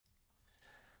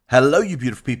Hello you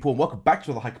beautiful people and welcome back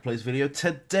to another Hiker Plays video.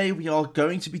 Today we are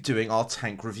going to be doing our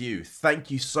tank review.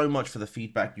 Thank you so much for the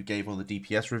feedback you gave on the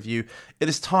DPS review. It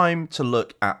is time to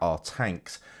look at our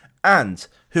tanks. And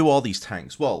who are these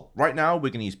tanks? Well, right now we're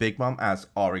going to use Big Mom as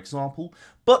our example,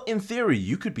 but in theory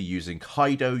you could be using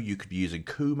Kaido, you could be using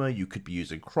Kuma, you could be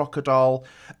using Crocodile,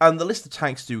 and the list of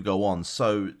tanks do go on.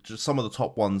 So just some of the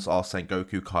top ones are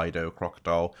Sengoku, Kaido,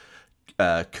 Crocodile,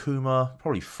 Kuma,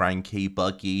 probably Frankie,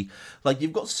 Buggy. Like,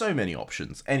 you've got so many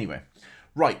options. Anyway,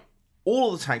 right,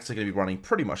 all of the tanks are going to be running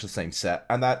pretty much the same set,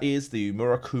 and that is the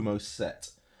Murakumo set.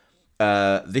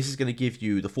 This is going to give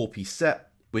you the 4-piece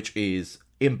set, which is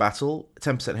in battle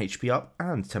 10% HP up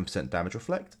and 10% damage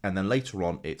reflect, and then later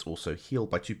on it's also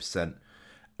healed by 2%.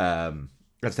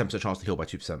 Has a 10% chance to heal by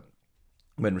 2%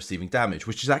 when receiving damage,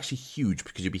 which is actually huge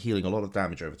because you'll be healing a lot of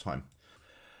damage over time.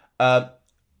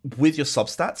 With your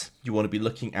substats, you want to be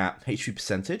looking at HP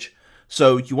percentage.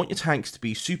 So you want your tanks to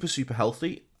be super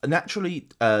healthy. Naturally,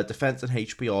 defense and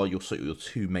HP are your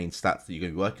two main stats that you're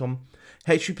going to be working on.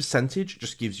 HP percentage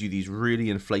just gives you these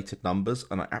really inflated numbers,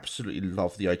 and I absolutely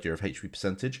love the idea of HP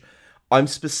percentage. I'm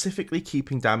specifically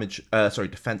keeping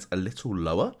defense a little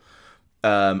lower,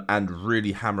 and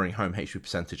really hammering home HP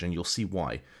percentage, and you'll see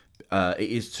why. It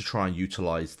is to try and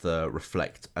utilize the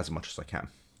reflect as much as I can.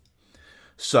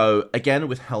 So again,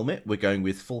 with helmet, we're going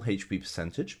with full HP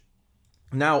percentage.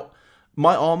 Now,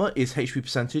 my armor is HP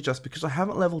percentage. That's because I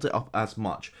haven't leveled it up as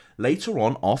much. Later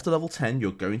on, after level 10,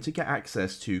 you're going to get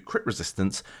access to crit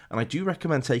resistance, and I do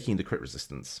recommend taking the crit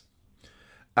resistance.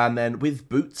 And then with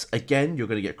boots, again, you're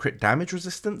going to get crit damage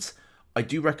resistance. I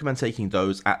do recommend taking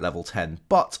those at level 10,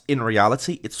 but in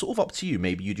reality, it's sort of up to you.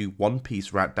 Maybe you do one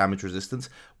piece damage resistance,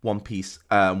 one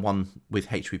with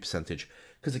HP percentage.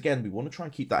 Because again, we want to try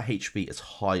and keep that HP as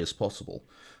high as possible.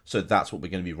 So that's what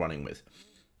we're going to be running with.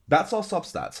 That's our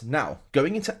substats. Now,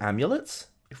 going into amulets,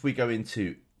 if we go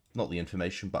into, not the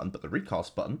information button, but the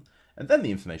recast button, and then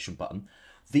the information button,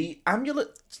 the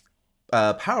amulet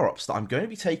power-ups that I'm going to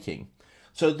be taking,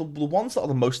 so the ones that are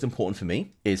the most important for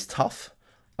me is Tough.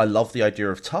 I love the idea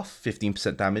of Tough,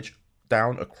 15% damage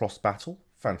down across battle,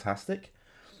 fantastic.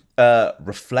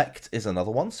 Reflect is another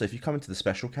one, so if you come into the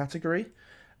special category,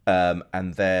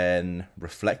 and then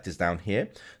Reflect is down here.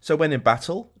 So when in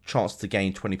battle, chance to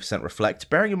gain 20% Reflect.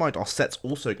 Bearing in mind our set's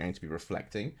also going to be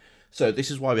reflecting. So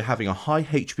this is why we're having a high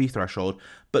HP threshold,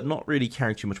 but not really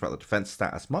caring too much about the defense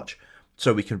stat as much.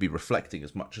 So we can be reflecting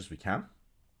as much as we can.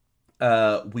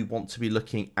 We want to be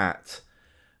looking at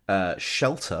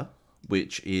Shelter,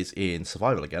 which is in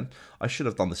survival again. I should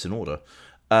have done this in order.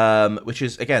 Which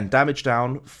is, again, damage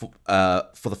down for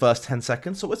the first 10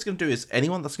 seconds. So what it's going to do is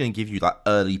anyone that's going to give you that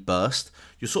early burst,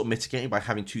 you're sort of mitigating by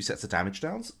having 2 sets of damage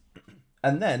downs.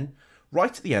 And then,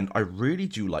 right at the end, I really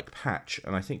do like Patch,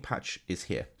 and I think Patch is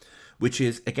here, which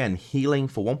is, again, healing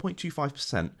for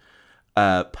 1.25%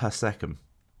 per second.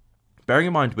 Bearing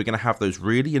in mind, we're going to have those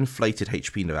really inflated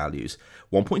HP values.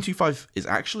 1.25 is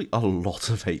actually a lot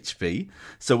of HP,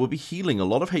 so we'll be healing a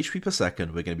lot of HP per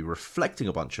second. We're going to be reflecting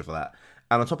a bunch of that.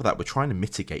 And on top of that, we're trying to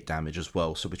mitigate damage as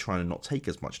well, so we're trying to not take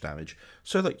as much damage,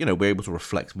 so that, you know, we're able to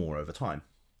reflect more over time.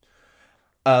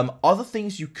 Other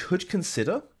things you could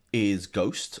consider is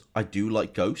Ghost. I do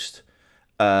like Ghost.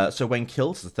 So when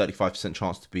killed, there's a 35%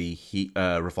 chance to be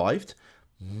revived.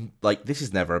 Like, this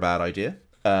is never a bad idea,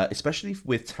 especially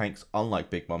with tanks unlike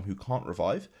Big Mom who can't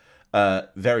revive.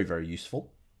 Very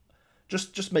useful.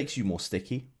 Just makes you more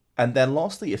sticky. And then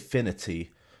lastly,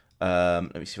 Affinity.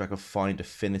 Let me see if I can find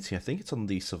Affinity. I think it's on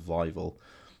the survival.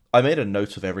 I made a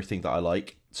note of everything that I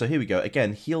like. So here we go.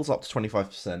 Again, heals up to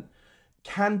 25%.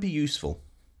 Can be useful.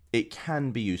 It can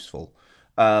be useful.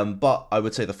 But I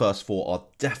would say the first 4 are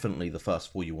definitely the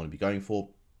first 4 you want to be going for.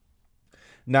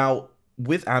 Now,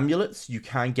 with amulets, you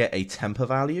can get a temper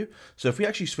value. So if we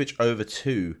actually switch over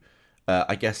to,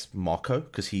 I guess, Marco,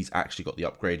 because he's actually got the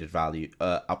upgraded value,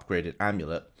 upgraded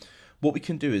amulet, what we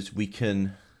can do is we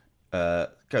can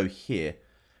go here,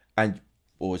 and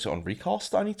or is it on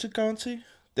recast that I need to go into?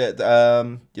 You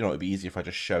know, it'd be easier if I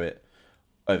just show it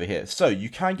over here. So you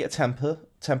can get temper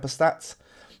stats,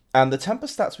 and the temper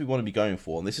stats we want to be going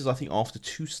for, and this is I think after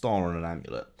 2-star on an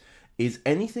amulet, is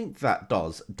anything that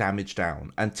does damage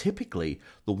down. And typically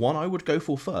the one I would go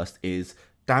for first is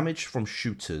damage from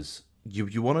shooters.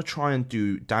 You want to try and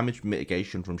do damage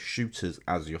mitigation from shooters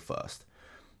as your first.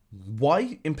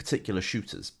 Why in particular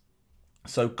shooters?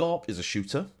 So Garp is a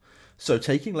shooter, so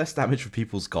taking less damage from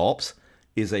people's Garps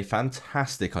is a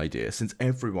fantastic idea since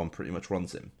everyone pretty much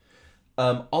runs him.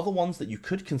 Other ones that you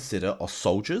could consider are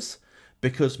soldiers,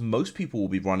 because most people will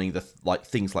be running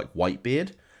things like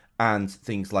Whitebeard, and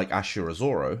things like Ashura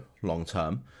Zoro long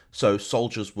term. So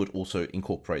soldiers would also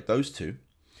incorporate those two.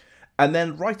 And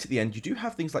then right at the end, you do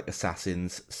have things like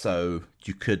assassins, so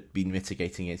you could be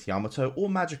mitigating against Yamato, or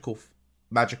magical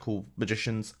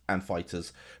magicians and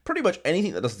fighters. Pretty much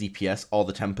anything that does DPS are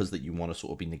the tempers that you want to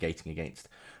sort of be negating against.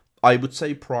 I would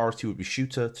say priority would be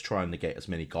shooter to try and negate as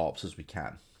many Garps as we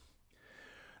can.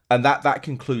 And that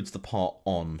concludes the part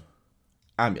on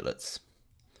amulets.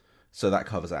 So that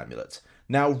covers amulets.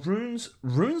 Now, runes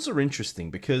are interesting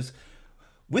because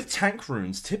with tank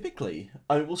runes, typically,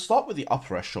 I will start with the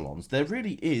upper echelons. There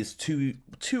really is two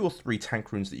or three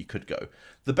tank runes that you could go.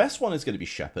 The best one is going to be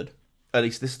Shepherd. At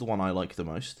least this is the one I like the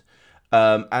most.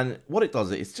 And what it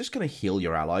does, it's just going to heal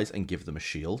your allies and give them a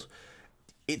shield.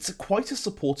 It's quite a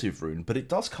supportive rune, but it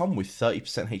does come with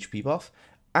 30% HP buff,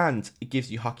 and it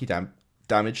gives you Haki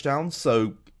damage down,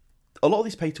 so a lot of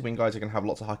these pay-to-win guys are going to have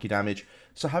lots of Haki damage,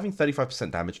 so having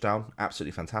 35% damage down,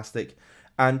 absolutely fantastic.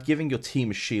 And giving your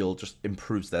team a shield just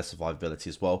improves their survivability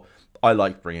as well. I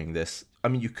like bringing this. I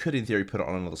mean, you could in theory put it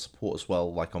on another support as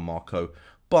well, like on Marco,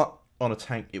 but on a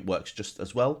tank it works just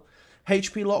as well.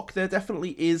 HP lock, there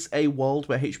definitely is a world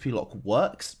where HP lock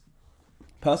works.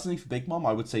 Personally, for Big Mom,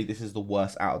 I would say this is the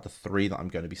worst out of the three that I'm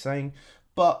going to be saying,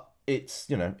 but it's,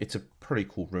 you know, it's a pretty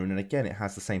cool rune, and again, it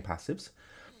has the same passives.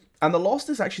 And the last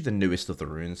is actually the newest of the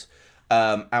runes.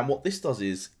 And what this does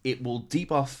is it will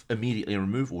debuff immediately and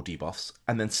remove all debuffs,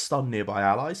 and then stun nearby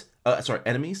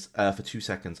enemies for 2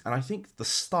 seconds. And I think the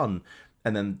stun,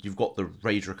 and then you've got the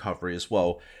rage recovery as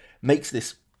well, makes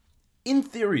this, in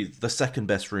theory, the second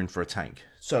best rune for a tank.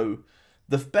 So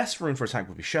the best rune for a tank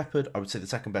would be Shepherd. I would say the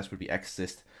second best would be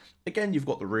Exorcist. Again, you've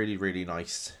got the really, really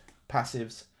nice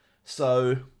passives.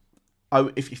 So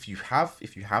if you have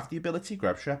the ability,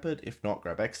 grab Shepherd. If not,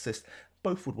 grab Exorcist.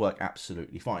 Both would work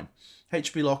absolutely fine.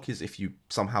 HP lock is if you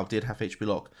somehow did have HP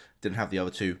lock, didn't have the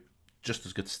other two, just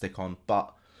as good to stick on,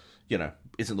 but, you know,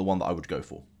 isn't the one that I would go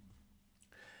for.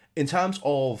 In terms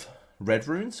of red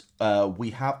runes,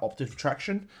 we have Optive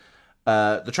Traction.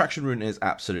 The Traction rune is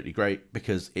absolutely great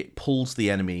because it pulls the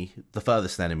enemy, the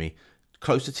furthest enemy,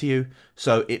 closer to you.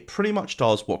 So it pretty much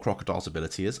does what Crocodile's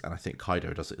ability is, and I think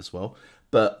Kaido does it as well.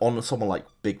 But on someone like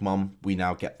Big Mom, we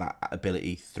now get that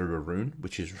ability through a rune,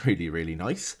 which is really, really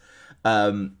nice.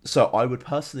 So I would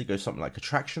personally go something like a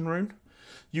Traction rune.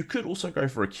 You could also go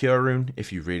for a Cure rune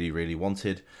if you really, really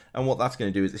wanted. And what that's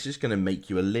going to do is it's just going to make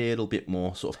you a little bit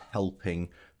more sort of helping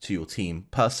to your team.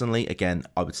 Personally, again,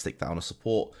 I would stick that on a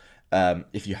support.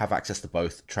 If you have access to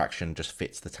both, Traction just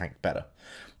fits the tank better.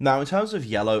 Now, in terms of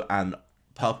yellow and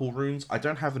purple runes, I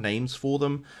don't have names for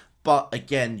them, but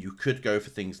again, you could go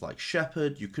for things like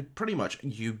Shepherd. You could pretty much,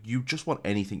 you just want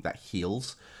anything that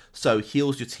heals. So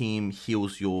heals your team,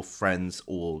 heals your friends,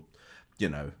 or, you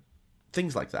know,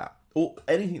 things like that. Or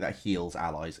anything that heals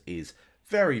allies is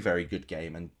very, very good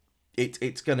game, and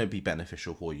it's going to be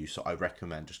beneficial for you. So I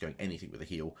recommend just going anything with a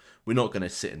heal. We're not going to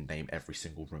sit and name every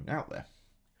single rune out there.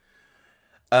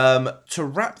 To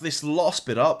wrap this last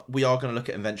bit up, we are going to look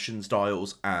at inventions,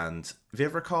 dials, and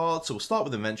Vivricard. So we'll start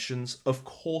with inventions. Of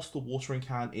course, the watering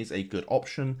can is a good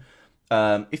option.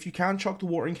 If you can chuck the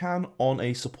watering can on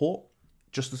a support,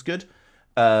 just as good.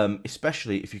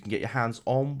 Especially if you can get your hands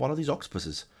on one of these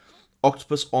octopuses.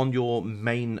 Octopus on your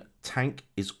main tank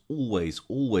is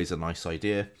always a nice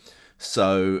idea.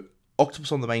 So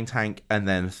octopus on the main tank and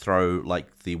then throw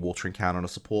like the watering can on a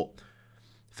support.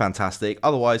 Fantastic.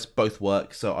 Otherwise, both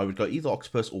work. So I would go either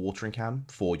octopus or watering can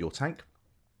for your tank.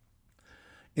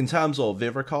 In terms of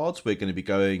Vivricards, we're going to be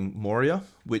going Moria,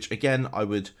 which again,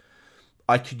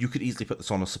 you could easily put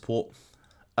this on a support,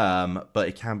 but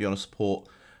it can be on a support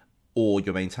or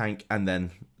your main tank. And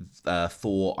then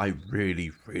Thor, I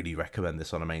really recommend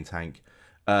this on a main tank.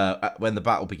 When the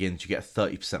battle begins, you get a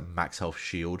 30% max health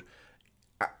shield.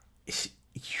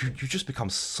 You just become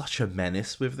such a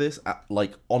menace with this,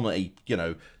 like on a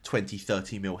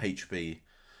 20-30 mil HP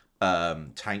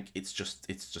tank. It's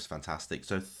just fantastic.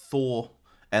 So Thor,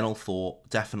 Enel Thor,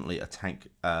 definitely a tank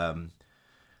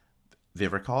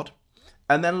Vivricard.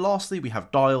 And then lastly we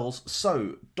have dials.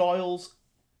 So dials,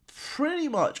 pretty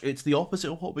much it's the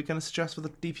opposite of what we're going to suggest for the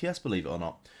DPS, believe it or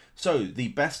not. So the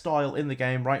best dial in the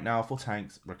game right now for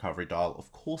tanks, recovery dial.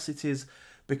 Of course it is,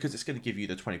 because it's going to give you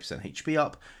the 20% HP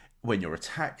up. When you're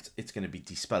attacked, it's going to be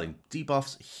dispelling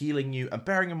debuffs, healing you, and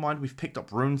bearing in mind we've picked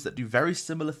up runes that do very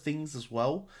similar things as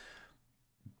well.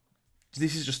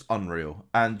 This is just unreal.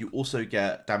 And you also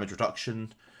get damage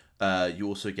reduction. You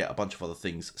also get a bunch of other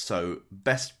things. So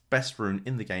best rune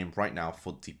in the game right now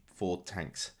for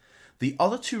tanks. The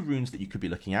other two runes that you could be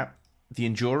looking at, the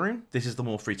Endure rune. This is the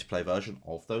more free-to-play version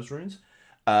of those runes.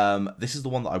 This is the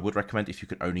one that I would recommend if you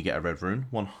could only get a red rune.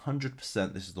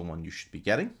 100% this is the one you should be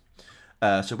getting.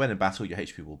 So when in battle, your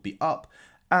HP will be up,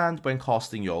 and when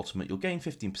casting your ultimate, you'll gain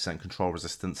 15% control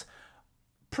resistance.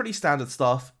 Pretty standard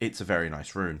stuff. It's a very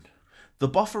nice rune. The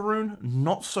buffer rune,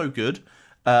 not so good.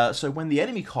 So when the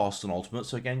enemy casts an ultimate,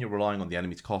 so again, you're relying on the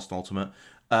enemy to cast an ultimate,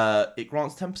 it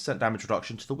grants 10% damage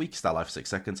reduction to the weakest ally for 6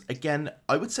 seconds. Again,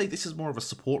 I would say this is more of a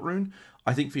support rune.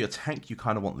 I think for your tank, you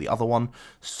kind of want the other one.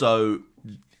 So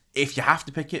if you have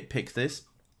to pick it, pick this.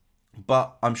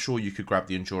 But I'm sure you could grab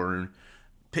the Endure rune,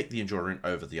 pick the Endure rune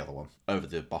over the other one, over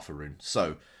the buffer rune.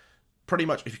 So pretty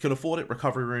much, if you can afford it,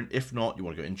 recovery rune. If not, you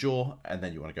want to go Endure, and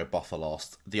then you want to go buffer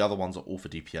last. The other ones are all for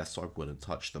DPS, so I wouldn't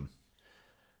touch them.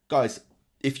 Guys,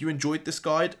 if you enjoyed this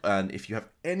guide, and if you have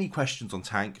any questions on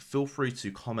tank, feel free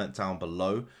to comment down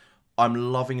below. I'm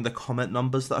loving the comment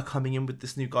numbers that are coming in with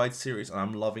this new guide series, and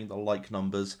I'm loving the like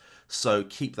numbers, so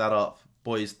keep that up.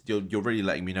 Boys, you're really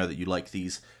letting me know that you like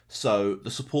these. So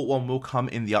the support one will come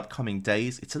in the upcoming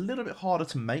days. It's a little bit harder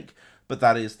to make, but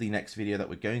that is the next video that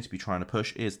we're going to be trying to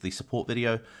push, is the support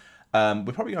video. We're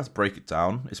probably going to have to break it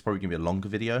down. It's probably going to be a longer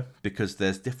video because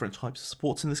there's different types of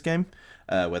supports in this game,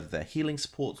 whether they're healing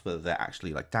supports, whether they're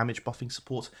actually like damage buffing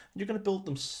supports, and you're going to build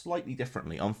them slightly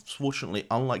differently. Unfortunately,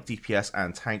 unlike DPS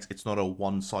and tanks, it's not a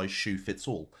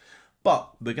one-size-shoe-fits-all.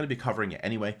 But we're going to be covering it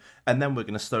anyway, and then we're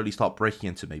going to slowly start breaking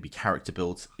into maybe character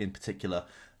builds in particular.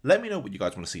 Let me know what you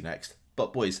guys want to see next.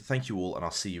 But boys, thank you all, and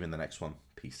I'll see you in the next one.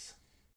 Peace.